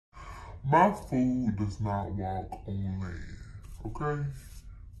My food does not walk on land, okay?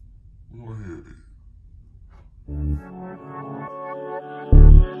 Go ahead.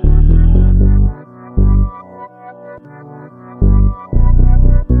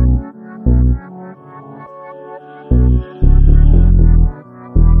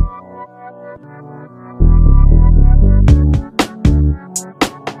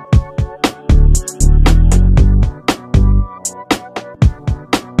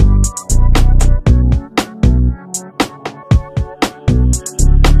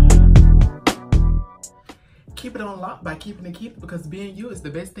 Keep it on lock by keeping it cute, because being you is the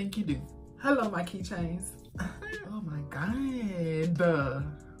best thing you do. Hello, my keychains. Oh my God.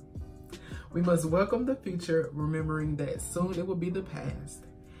 We must welcome the future, remembering that soon it will be the past.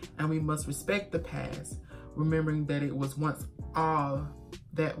 And we must respect the past, remembering that it was once all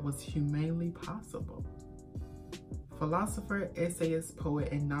that was humanly possible. Philosopher, essayist,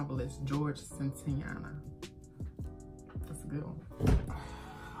 poet, and novelist George Santayana. That's a good one.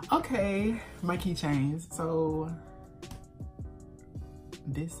 Okay, my keychains. So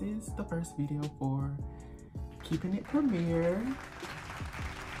this is the first video for keeping it premiere.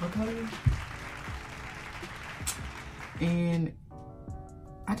 Okay. And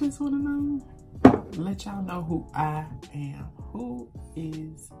I just want to know, let y'all know who I am. Who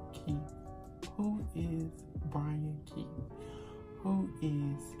is Keith? Who is Brian Keith? Who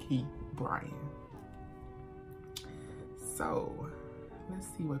is Keith Brian? So let's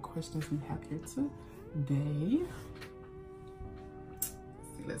see what questions we have here today.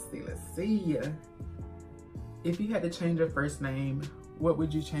 Let's see. If you had to change your first name, what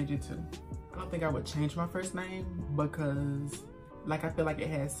would you change it to? I don't think I would change my first name because I feel like it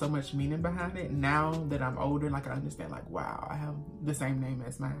has so much meaning behind it. Now that I'm older, I understand wow, I have the same name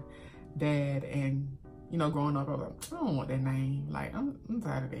as my dad, and growing up I was like, I don't want that name. I'm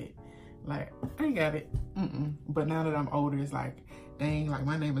tired of it. I ain't got it. But now that I'm older, it's dang,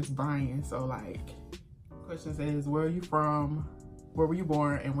 my name is Brian. So question says, where are you from? Where were you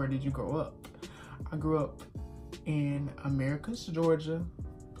born and where did you grow up? I grew up in Americus, Georgia.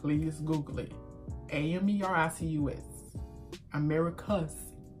 Please Google it. Americus, Americus,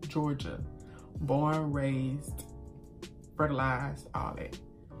 Georgia. Born, raised, fertilized, all that.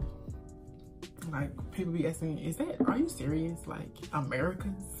 People be asking me, are you serious?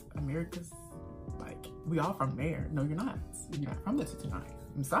 Americas? We all from there. No, you're not. You're not from the 229.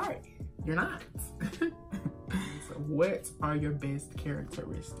 I'm sorry, you're not. So what are your best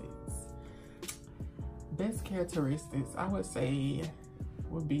characteristics? Best characteristics, I would say,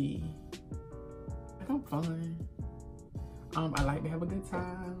 would be, I'm fun. I like to have a good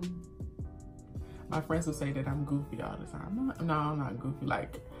time. My friends will say that I'm goofy all the time. No, I'm not goofy.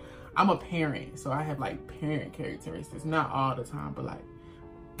 I'm a parent, so I have parent characteristics. Not all the time, but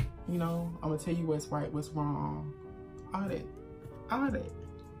I'm gonna tell you what's right, what's wrong. All that.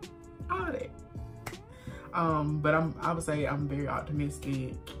 But I would say I'm very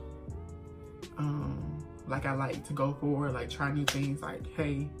optimistic. I like to go forward, try new things.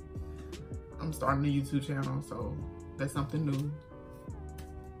 Hey, I'm starting a YouTube channel, so that's something new.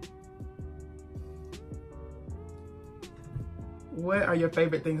 What are your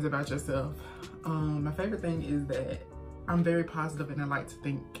favorite things about yourself? My favorite thing is that I'm very positive and I like to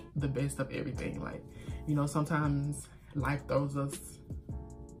think the best of everything. Sometimes life throws us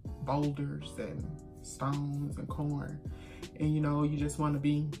boulders and stones and corn, and you just want to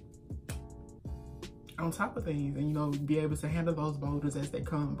be on top of things and be able to handle those boulders as they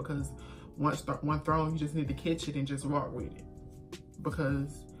come, because once one thrown, you just need to catch it and just walk with it,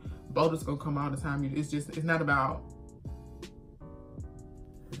 because boulders gonna come all the time. It's not about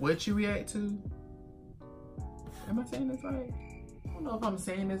what you react to. Am I saying this right? I don't know if I'm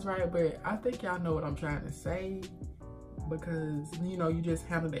saying this right, but I think y'all know what I'm trying to say, because you just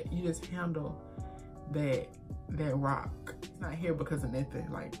handle that. You just handle that rock. It's not here because of nothing.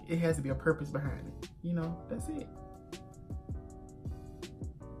 It has to be a purpose behind it. That's it.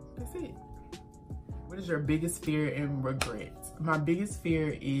 That's it. What is your biggest fear and regret? My biggest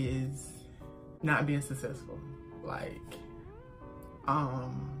fear is not being successful.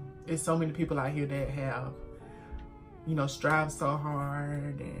 There's so many people out here that have, strived so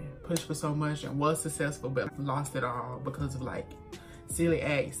hard and pushed for so much and was successful, but lost it all because of silly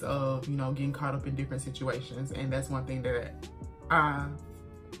acts of, getting caught up in different situations. And that's one thing that I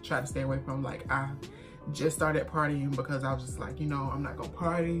try to stay away from. I just started partying because I was just I'm not gonna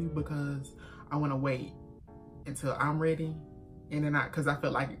party because I want to wait until I'm ready. And then because I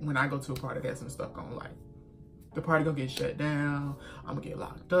feel like when I go to a party, there's some stuff going the party gonna get shut down. I'm gonna get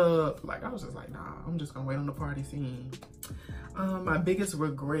locked up. Like, I was just like, nah, I'm just gonna wait on the party scene. My biggest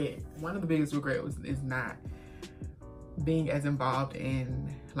regret, one of the biggest regrets is not being as involved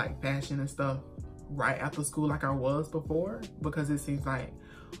in like fashion and stuff right after school like I was before, because it seems like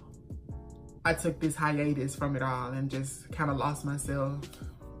I took this hiatus from it all and just kind of lost myself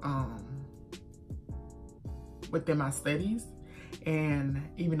within my studies. And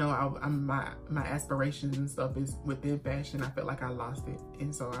even though my aspirations and stuff is within fashion, I felt like I lost it.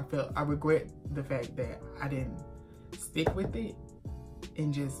 And so I regret the fact that I didn't stick with it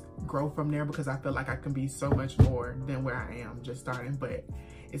and just grow from there, because I feel like I can be so much more than where I am just starting. But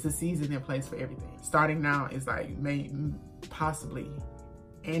it's a season and place for everything. Starting now is like possibly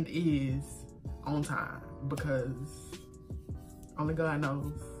and is on time, because only God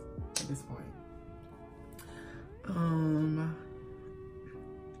knows at this point.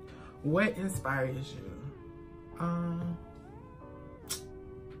 What inspires you?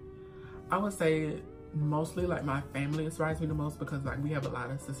 I would say mostly like my family inspires me the most, because like we have a lot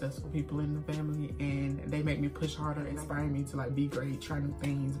of successful people in the family and they make me push harder, inspire me to like be great, try new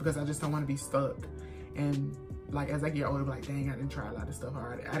things, because I just don't want to be stuck. And like as I get older, like dang, I didn't try a lot of stuff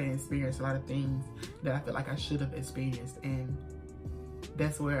already. I didn't experience a lot of things that I feel like I should have experienced. And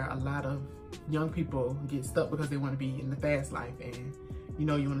that's where a lot of young people get stuck, because they want to be in the fast life, and you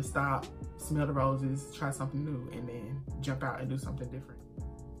know, you want to stop, smell the roses, try something new, and then jump out and do something different.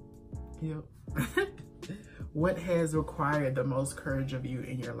 Yep. What has required the most courage of you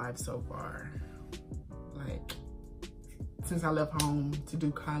in your life so far? Like, since I left home to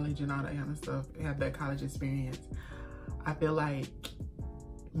do college and all that kind of stuff, have that college experience, I feel like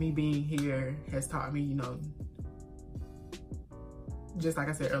me being here has taught me, you know, just like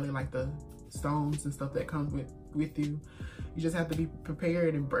I said earlier, like the stones and stuff that comes with you. You just have to be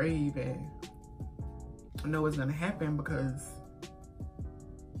prepared and brave and know what's gonna happen, because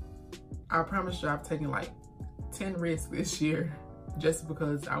I promise you I've taken like 10 risks this year just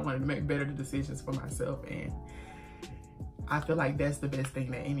because I wanted to make better decisions for myself. And I feel like that's the best thing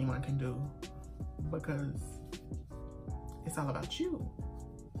that anyone can do, because it's all about you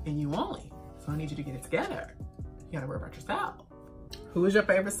and you only. So I need you to get it together. You gotta worry about yourself. Who is your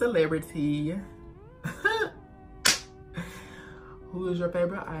favorite celebrity? Who is your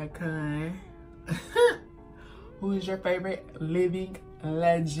favorite icon? Who is your favorite living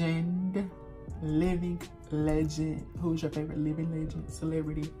legend? Living legend. Who's your favorite living legend,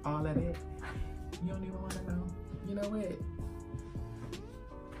 celebrity, all of that? You don't even want to know. You know what?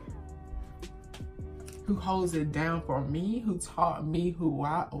 Who holds it down for me? Who taught me who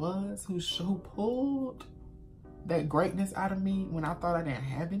I was? Who pulled that greatness out of me when I thought I didn't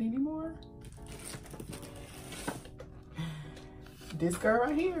have it anymore? This girl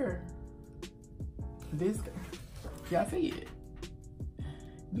right here. This girl. Y'all see it?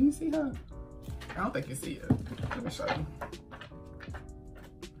 Do you see her? I don't think you see it. Let me show you.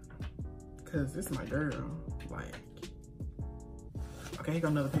 Cause this is my girl. Like, okay, here go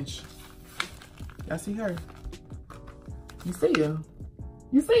another picture. Y'all see her? You see her?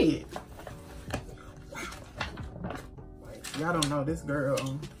 You see it? Like, y'all don't know this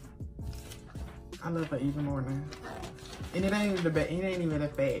girl. I love her even more now. And it ain't even the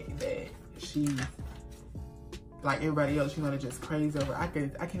fact that she's like everybody else, you know, they're just crazy over. I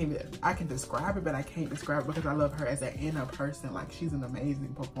can describe it, but I can't describe it because I love her as an inner person. Like, she's an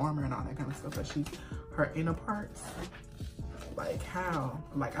amazing performer and all that kind of stuff, but her inner parts, like how,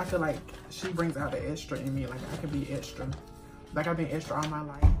 like I feel like she brings out the extra in me. Like I can be extra. Like I've been extra all my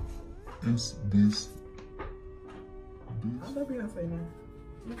life. This. I love Beyonce now.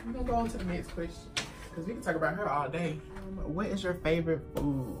 We're gonna go on to the next question, because we can talk about her all day. What is your favorite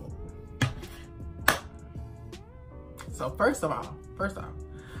food? So first off,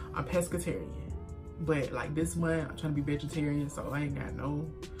 I'm pescatarian. But like this month, I'm trying to be vegetarian, so I ain't got no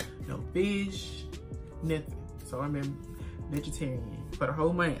fish, nothing. So I'm in vegetarian for the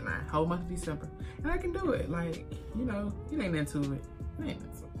whole month, whole month of December. And I can do it. Like, you know, it ain't into it.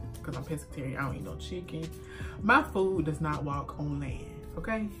 Because I'm pescatarian, I don't eat no chicken. My food does not walk on land,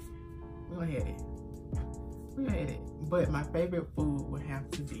 okay? We're gonna hit it. But my favorite food would have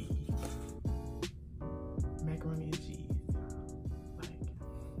to be macaroni and cheese. Like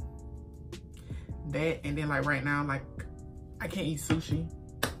that, and then like right now, like I can't eat sushi.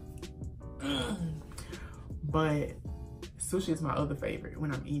 But sushi is my other favorite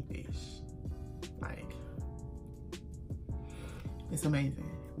when I'm eating fish. Like, it's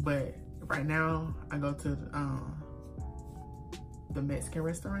amazing. But right now, I go to the Mexican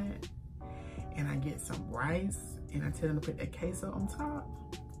restaurant and I get some rice and I tell them to put that queso on top.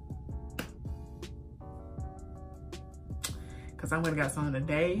 because I went and got some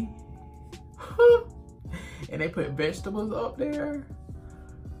today. And they put vegetables up there.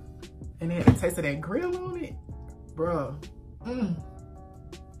 And they had the taste of that grill on it. Bruh.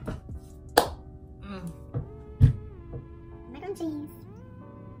 Mac and cheese.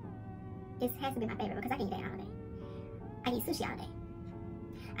 It has to be my favorite because I can eat that all day. I can eat sushi all day.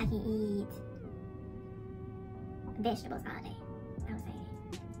 I can eat vegetables all day. I would say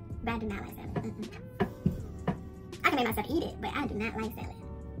that. But I do not like salad. I can make myself eat it, but I do not like salad.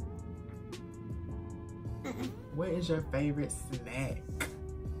 What is your favorite snack?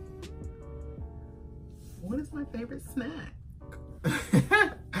 What is my favorite snack?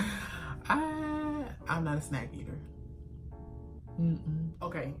 I'm not a snack eater.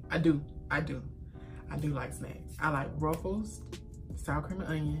 Okay, I do like snacks. I like Ruffles, sour cream and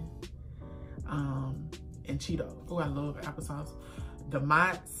onion, and Cheetos. Oh, I love applesauce. The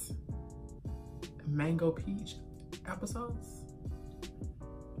Mott's mango peach applesauce.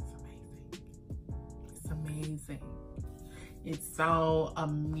 It's amazing. It's so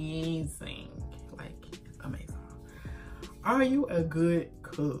amazing. Like, amazing. Are you a good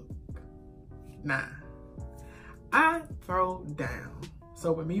cook? Nah. I throw down.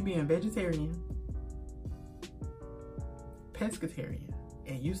 So with me being vegetarian, pescatarian,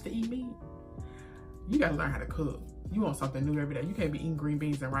 and used to eat meat, you gotta learn how to cook. You want something new every day. You can't be eating green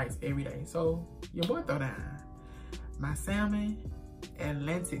beans and rice every day. So your boy throw down. My salmon,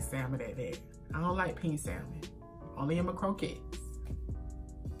 Atlantic salmon at that. I don't like pink salmon. Only in my croquettes.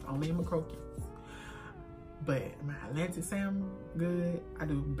 Only in my croquettes. But my Atlantic salmon, good. I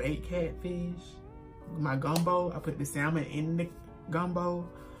do baked catfish. My gumbo, I put the salmon in the gumbo.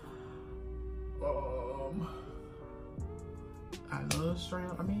 I love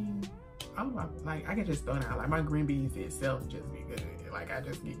shrimp. I mean, I can just throw down. Like my green beans itself just be good. Like I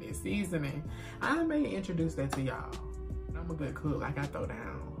just get this seasoning. I may introduce that to y'all. I'm a good cook. Like I throw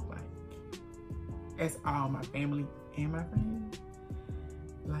down. Like that's all my family and my friends.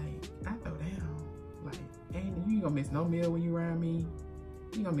 Like I throw down. Like you ain't gonna miss no meal when you around me.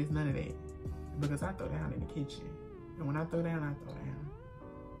 You ain't gonna miss none of that. Because I throw down in the kitchen. And when I throw down, I throw down.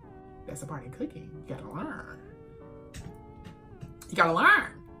 That's a part of cooking. You gotta learn. You gotta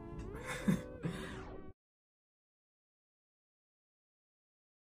learn.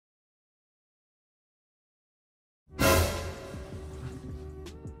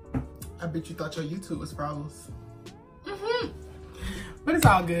 I bet you thought your YouTube was froze. But it's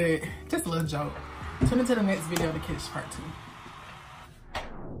all good. Just a little joke. Tune into the next video to catch part 2.